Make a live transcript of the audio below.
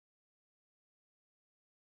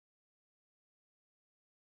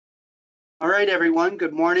All right, everyone,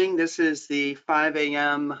 good morning. This is the 5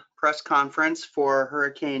 a.m. press conference for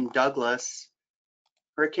Hurricane Douglas.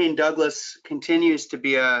 Hurricane Douglas continues to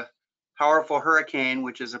be a powerful hurricane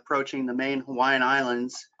which is approaching the main Hawaiian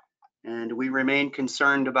Islands, and we remain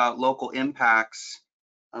concerned about local impacts,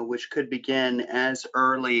 which could begin as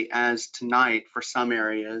early as tonight for some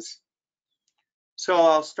areas. So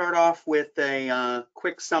I'll start off with a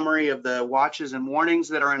quick summary of the watches and warnings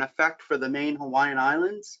that are in effect for the main Hawaiian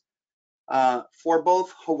Islands. For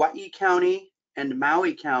both Hawaii County and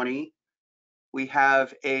Maui County, we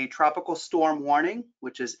have a tropical storm warning,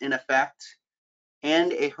 which is in effect,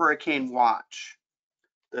 and a hurricane watch.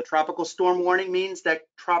 The tropical storm warning means that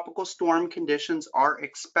tropical storm conditions are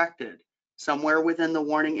expected somewhere within the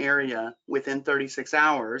warning area within 36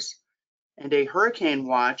 hours. And a hurricane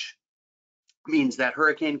watch means that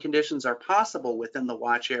hurricane conditions are possible within the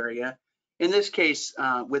watch area, in this case,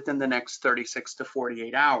 within the next 36 to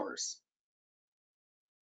 48 hours.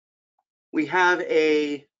 We have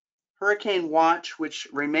a hurricane watch, which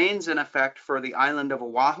remains in effect for the island of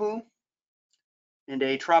Oahu, and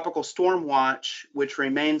a tropical storm watch, which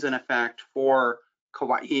remains in effect for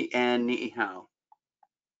Kauai and Niihau.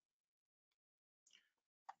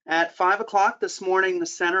 At 5 o'clock this morning, the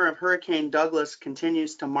center of Hurricane Douglas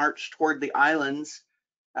continues to march toward the islands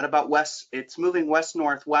at about west. It's moving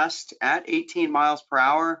west-northwest at 18 miles per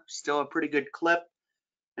hour, still a pretty good clip.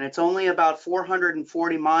 And it's only about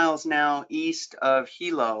 440 miles now east of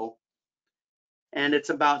Hilo, and it's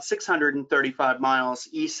about 635 miles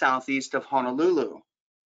east-southeast of Honolulu.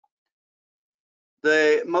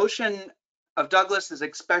 The motion of Douglas is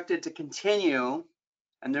expected to continue,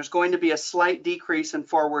 and there's going to be a slight decrease in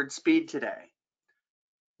forward speed today.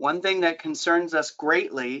 One thing that concerns us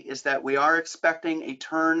greatly is that we are expecting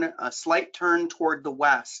a slight turn toward the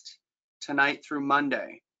west tonight through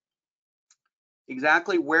Monday.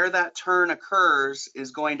 Exactly where that turn occurs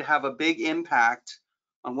is going to have a big impact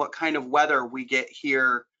on what kind of weather we get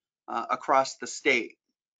here across the state.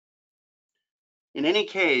 In any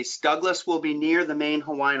case, Douglas will be near the main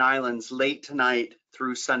Hawaiian Islands late tonight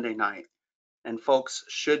through Sunday night, and folks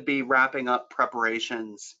should be wrapping up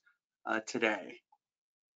preparations today.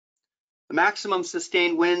 The maximum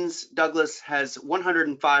sustained winds, Douglas has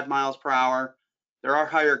 105 miles per hour. There are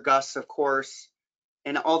higher gusts, of course.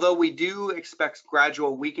 And although we do expect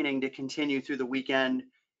gradual weakening to continue through the weekend,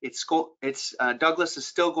 Douglas is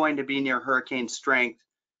still going to be near hurricane strength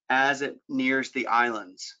as it nears the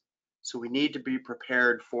islands. So we need to be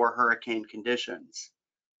prepared for hurricane conditions.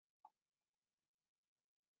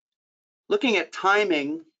 Looking at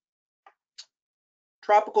timing,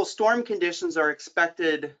 tropical storm conditions are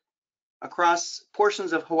expected across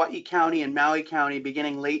portions of Hawaii County and Maui County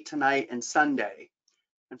beginning late tonight and Sunday.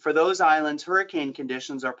 And for those islands, hurricane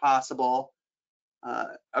conditions are possible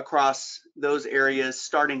across those areas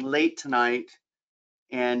starting late tonight,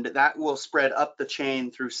 and that will spread up the chain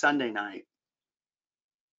through Sunday night.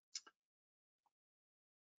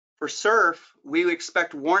 For surf, we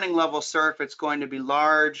expect warning level surf. It's going to be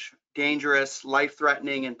large, dangerous,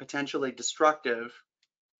 life-threatening, and potentially destructive.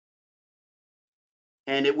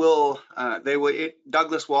 And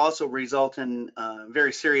Douglas will also result in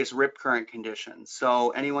very serious rip current conditions. So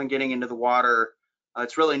anyone getting into the water,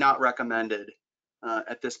 it's really not recommended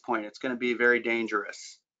at this point. It's going to be very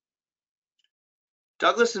dangerous.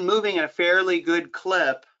 Douglas is moving at a fairly good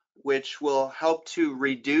clip, which will help to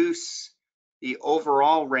reduce the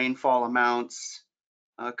overall rainfall amounts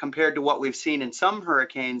compared to what we've seen in some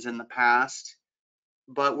hurricanes in the past.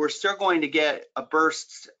 But we're still going to get a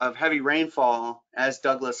burst of heavy rainfall as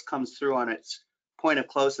Douglas comes through on its point of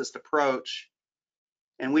closest approach.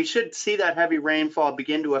 And we should see that heavy rainfall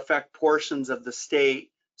begin to affect portions of the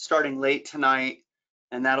state starting late tonight,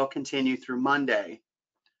 and that'll continue through Monday.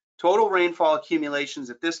 Total rainfall accumulations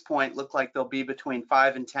at this point look like they'll be between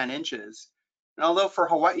 5 and 10 inches. And although for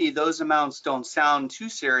Hawaii, those amounts don't sound too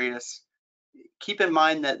serious, keep in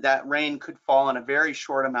mind that that rain could fall in a very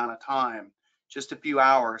short amount of time, just a few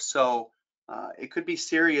hours. So it could be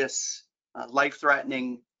serious,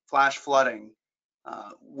 life-threatening flash flooding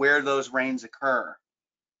where those rains occur.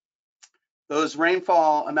 Those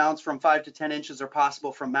rainfall amounts from 5 to 10 inches are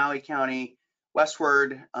possible from Maui County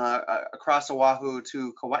westward across Oahu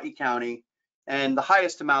to Kauai County, and the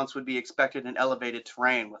highest amounts would be expected in elevated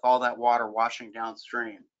terrain with all that water washing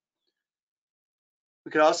downstream.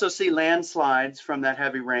 We could also see landslides from that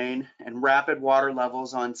heavy rain and rapid water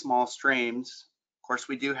levels on small streams. Of course,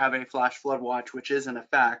 we do have a flash flood watch, which is in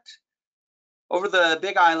effect. Over the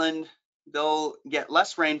Big Island, they'll get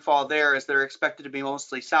less rainfall there as they're expected to be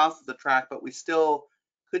mostly south of the track, but we still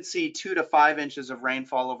could see 2 to 5 inches of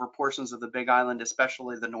rainfall over portions of the Big Island,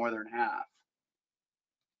 especially the northern half.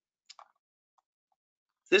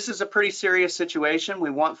 This is a pretty serious situation. We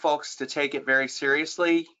want folks to take it very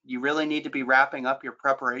seriously. You really need to be wrapping up your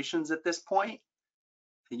preparations at this point.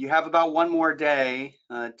 You have about one more day,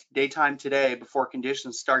 daytime today, before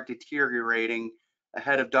conditions start deteriorating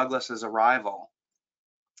ahead of Douglas's arrival.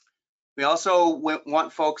 We also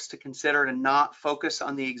want folks to consider to not focus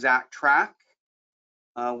on the exact track.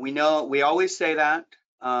 We always say that.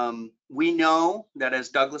 We know that as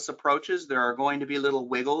Douglas approaches, there are going to be little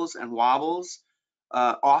wiggles and wobbles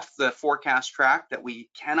off the forecast track that we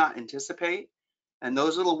cannot anticipate. And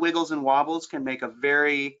those little wiggles and wobbles can make a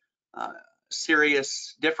very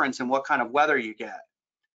serious difference in what kind of weather you get.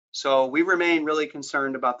 So we remain really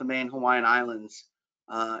concerned about the main Hawaiian Islands.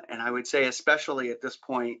 And I would say especially at this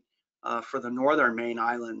point for the northern main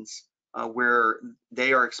islands where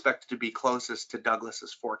they are expected to be closest to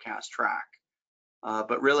Douglas's forecast track.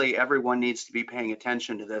 But really everyone needs to be paying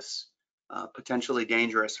attention to this potentially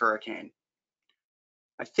dangerous hurricane.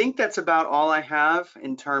 I think that's about all I have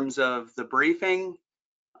in terms of the briefing.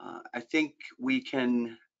 I think we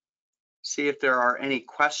can see if there are any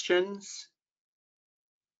questions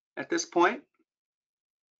at this point.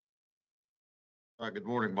 Good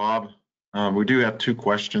morning, Bob. We do have two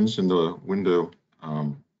questions in the window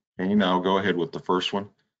pane. I'll go ahead with the first one.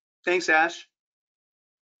 Thanks, Ash.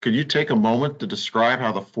 Could you take a moment to describe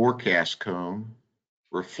how the forecast cone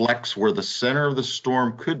reflects where the center of the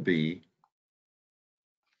storm could be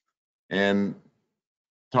and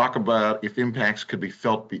talk about if impacts could be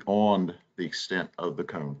felt beyond the extent of the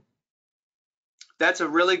cone? That's a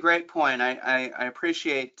really great point. I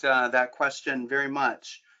appreciate that question very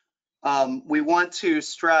much. We want to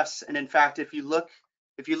stress, and in fact, if you look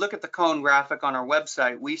at the cone graphic on our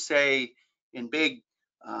website, we say in big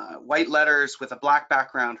white letters with a black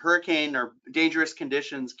background, hurricane or dangerous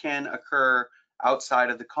conditions can occur outside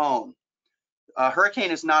of the cone. A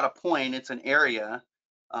hurricane is not a point, it's an area.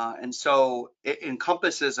 And so it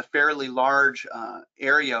encompasses a fairly large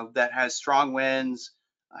area that has strong winds,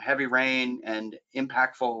 heavy rain, and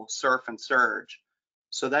impactful surf and surge.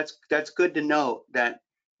 So that's good to note that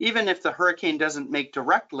even if the hurricane doesn't make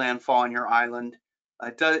direct landfall on your island,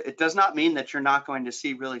 it does not mean that you're not going to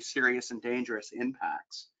see really serious and dangerous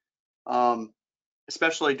impacts,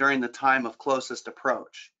 especially during the time of closest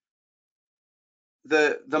approach.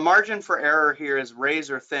 The margin for error here is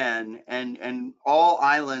razor thin, and all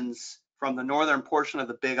islands from the northern portion of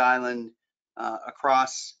the Big Island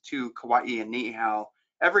across to Kauai and Niihau,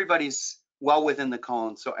 everybody's well within the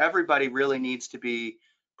cone. So everybody really needs to be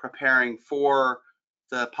preparing for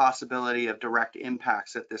the possibility of direct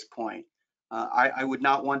impacts at this point. I would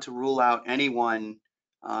not want to rule out anyone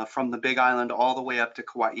from the Big Island all the way up to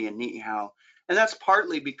Kauai and Niihau. And that's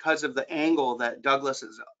partly because of the angle that Douglas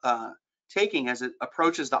is taking as it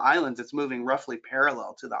approaches the islands. It's moving roughly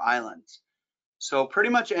parallel to the islands. So pretty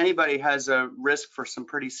much anybody has a risk for some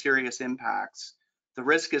pretty serious impacts. The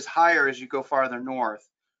risk is higher as you go farther north,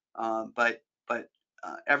 but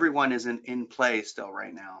everyone is in play still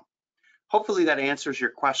right now. Hopefully that answers your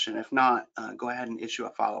question. If not, go ahead and issue a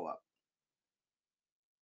follow-up.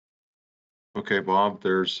 Okay, Bob,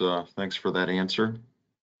 there's thanks for that answer.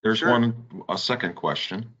 There's Sure. a second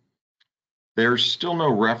question. There's still no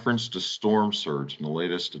reference to storm surge in the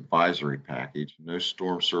latest advisory package. No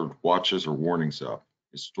storm surge watches or warnings up.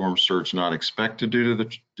 Is storm surge not expected due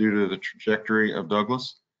to the trajectory of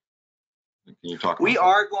Douglas? Can you talk about We that?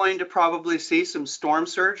 are going to probably see some storm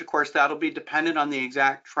surge. Of course, that'll be dependent on the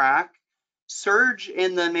exact track. Surge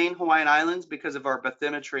in the main Hawaiian Islands, because of our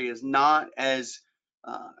bathymetry, is not as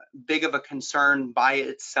big of a concern by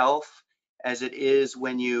itself as it is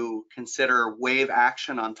when you consider wave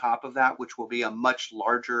action on top of that, which will be a much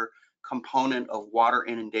larger component of water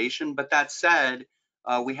inundation. But that said,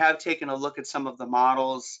 we have taken a look at some of the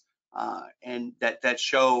models and that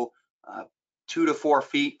show 2 to 4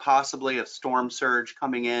 feet possibly of storm surge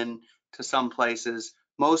coming in to some places.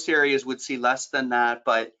 Most areas would see less than that,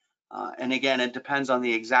 but and again, it depends on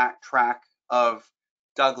the exact track of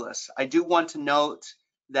Douglas. I do want to note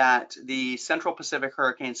that the Central Pacific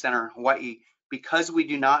Hurricane Center in Hawaii, because we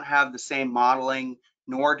do not have the same modeling,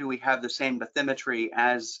 nor do we have the same bathymetry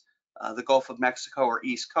as the Gulf of Mexico or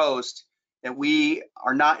East Coast, that we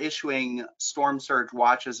are not issuing storm surge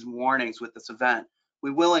watches and warnings with this event.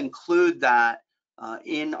 We will include that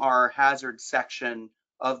in our hazard section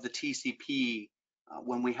of the TCP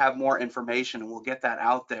when we have more information, and we'll get that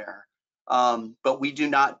out there. But we do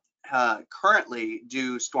not currently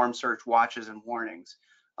do storm surge watches and warnings.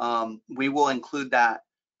 We will include that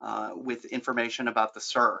with information about the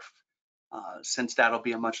surf. since that'll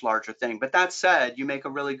be a much larger thing. But that said, you make a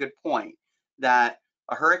really good point that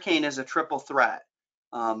a hurricane is a triple threat.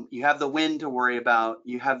 You have the wind to worry about,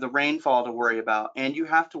 you have the rainfall to worry about, and you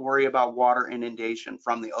have to worry about water inundation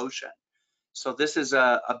from the ocean. So this is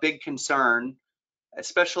a big concern,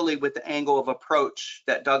 especially with the angle of approach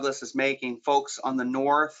that Douglas is making. Folks on the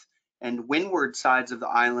north and windward sides of the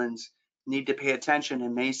islands need to pay attention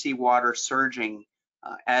and may see water surging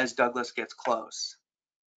as Douglas gets close.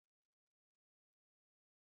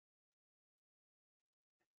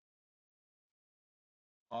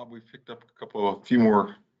 Bob, we picked up a few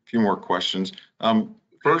more questions.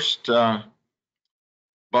 First,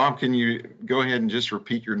 Bob, can you go ahead and just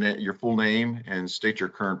repeat your full name and state your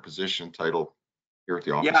current position title here at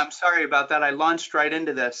the office? Yeah, I'm sorry about that. I launched right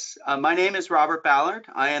into this. My name is Robert Ballard.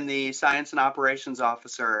 I am the Science and Operations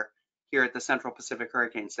Officer here at the Central Pacific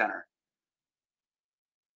Hurricane Center.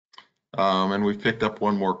 And we've picked up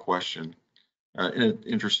one more question.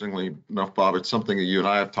 Interestingly enough, Bob, it's something that you and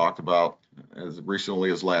I have talked about as recently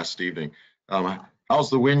as last evening. How's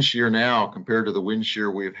the wind shear now compared to the wind shear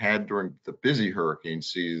we've had during the busy hurricane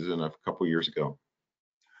season a couple years ago?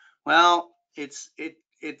 Well, it's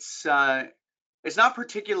not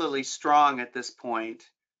particularly strong at this point.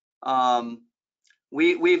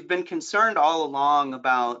 We've been concerned all along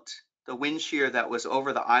about the wind shear that was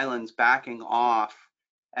over the islands backing off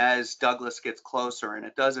as Douglas gets closer, and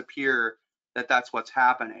it does appear that that's what's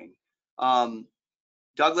happening.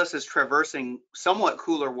 Douglas is traversing somewhat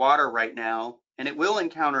cooler water right now, and it will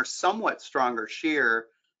encounter somewhat stronger shear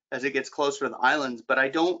as it gets closer to the islands, but I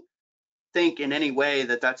don't think in any way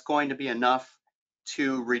that that's going to be enough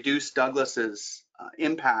to reduce Douglas's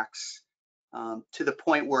impacts to the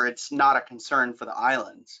point where it's not a concern for the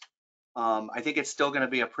islands. I think it's still going to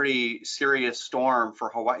be a pretty serious storm for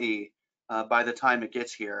Hawaii by the time it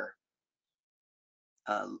gets here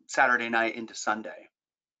Saturday night into Sunday.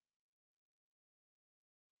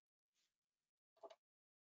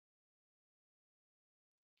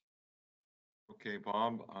 Okay,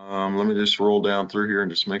 Bob, let me just roll down through here and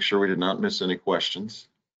just make sure we did not miss any questions.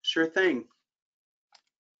 Sure thing.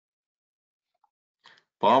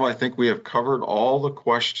 Bob, I think we have covered all the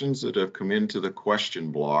questions that have come into the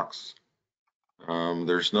question blocks.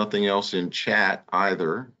 There's nothing else in chat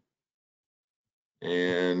either.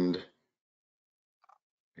 And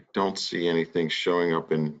I don't see anything showing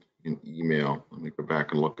up in email. Let me go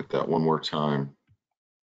back and look at that one more time.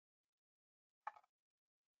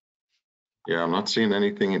 Yeah, I'm not seeing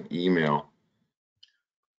anything in email.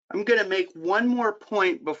 I'm going to make one more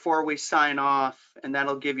point before we sign off, and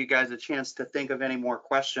that'll give you guys a chance to think of any more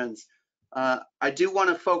questions. I do want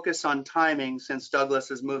to focus on timing since Douglas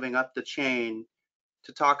is moving up the chain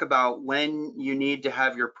to talk about when you need to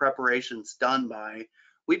have your preparations done by.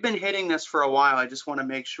 We've been hitting this for a while. I just want to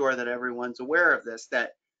make sure that everyone's aware of this,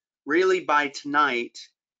 that really by tonight,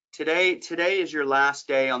 today is your last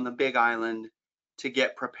day on the Big Island to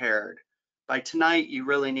get prepared. By tonight, you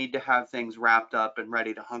really need to have things wrapped up and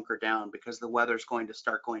ready to hunker down because the weather's going to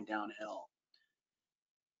start going downhill.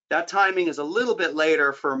 That timing is a little bit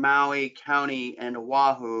later for Maui County and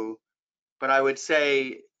Oahu, but I would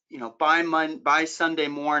say, you know, by Sunday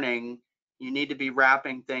morning, you need to be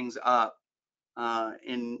wrapping things up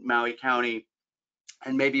in Maui County,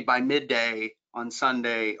 and maybe by midday on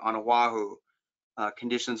Sunday on Oahu,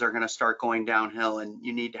 conditions are going to start going downhill, and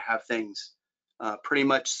you need to have things pretty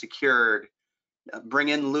much secured. Bring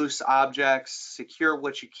in loose objects, secure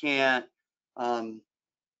what you can't.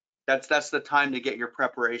 That's the time to get your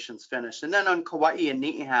preparations finished. And then on Kauai and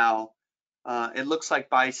Niihau, it looks like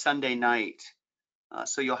by Sunday night.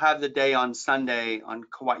 So you'll have the day on Sunday on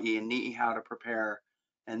Kauai and Niihau to prepare.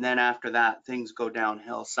 And then after that, things go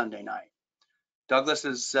downhill Sunday night. Douglas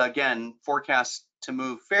is, again, forecast to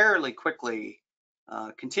move fairly quickly,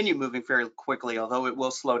 continue moving fairly quickly, although it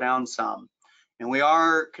will slow down some. And we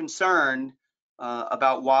are concerned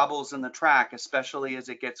about wobbles in the track, especially as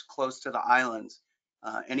it gets close to the islands.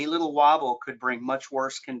 Any little wobble could bring much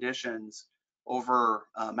worse conditions over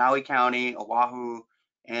Maui County, Oahu,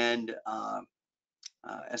 and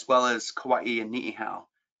as well as Kauai and Niihau.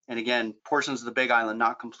 And again, portions of the Big Island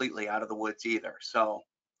not completely out of the woods either. So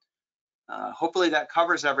hopefully that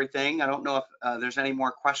covers everything. I don't know if there's any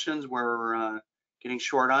more questions. We're getting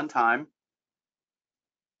short on time.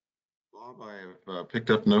 Bob, I have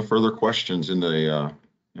picked up no further questions in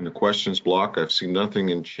the questions block. I've seen nothing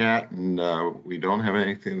in chat, and we don't have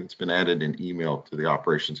anything that's been added in email to the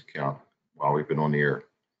operations account while we've been on the air.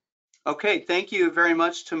 Okay, thank you very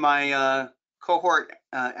much to my cohort,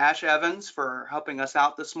 Ash Evans, for helping us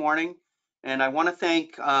out this morning. And I want to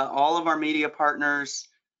thank all of our media partners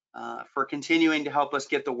for continuing to help us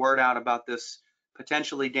get the word out about this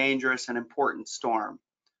potentially dangerous and important storm.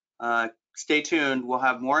 Stay tuned. We'll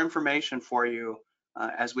have more information for you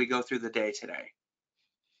as we go through the day today.